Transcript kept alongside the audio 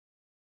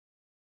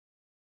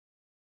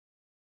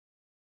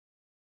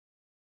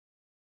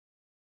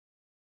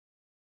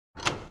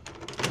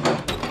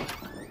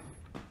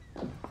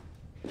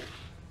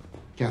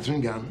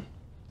Catherine Gunn.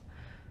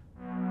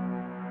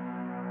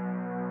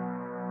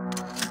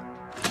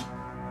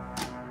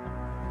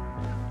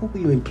 What were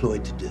you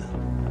employed to do?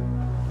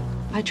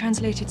 I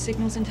translated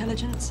signals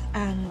intelligence,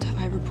 and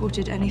I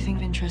reported anything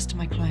of interest to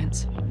my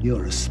clients.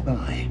 You're a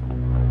spy.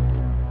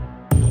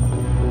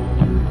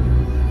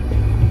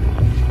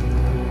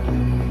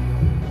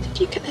 Did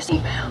you get this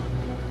email?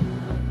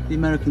 The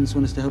Americans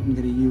want us to help them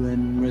get a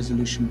UN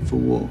resolution for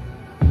war.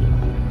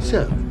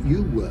 So,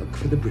 you work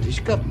for the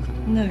British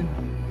government? No.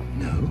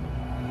 No?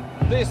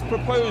 This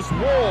proposed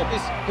war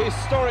is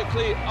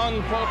historically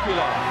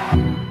unpopular.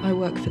 I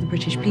work for the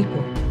British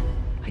people.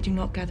 I do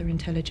not gather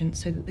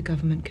intelligence so that the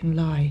government can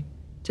lie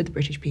to the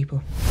British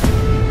people.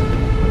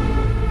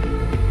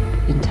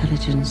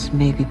 Intelligence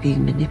may be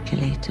being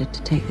manipulated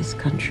to take this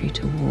country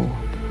to war.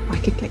 I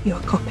could get you a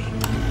copy.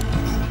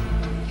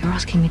 You're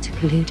asking me to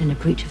collude in a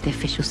breach of the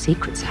Official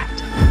Secrets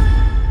Act.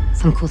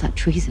 Some call that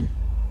treason.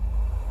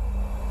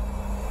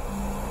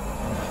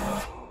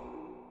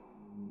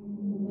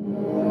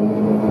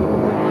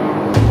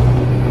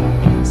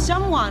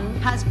 Someone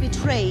has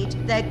betrayed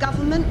their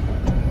government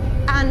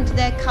and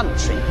their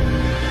country.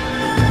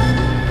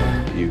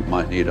 You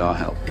might need our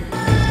help.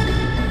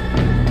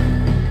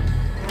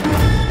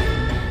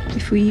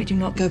 If we do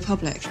not go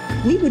public,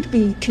 we would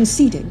be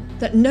conceding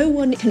that no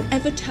one can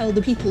ever tell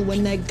the people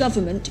when their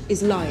government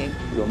is lying.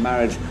 Your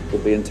marriage will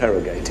be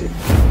interrogated.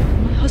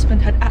 my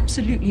husband had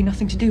absolutely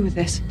nothing to do with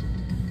this.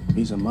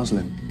 He's a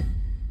Muslim.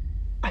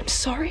 I'm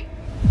sorry?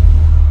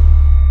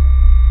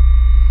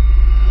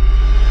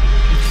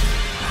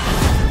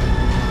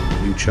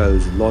 You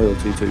chose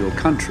loyalty to your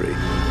country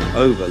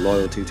over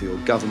loyalty to your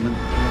government,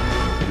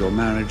 your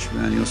marriage,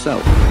 and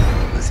yourself.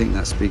 I think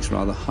that speaks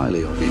rather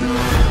highly of you.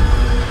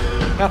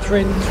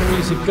 Catherine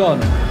Theresa Gunn,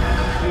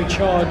 you are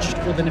charged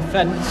with an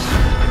offence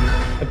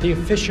of the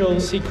Official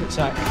Secrets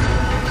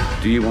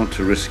Act. Do you want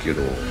to risk it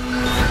all?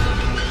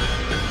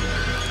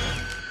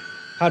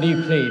 How do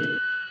you plead?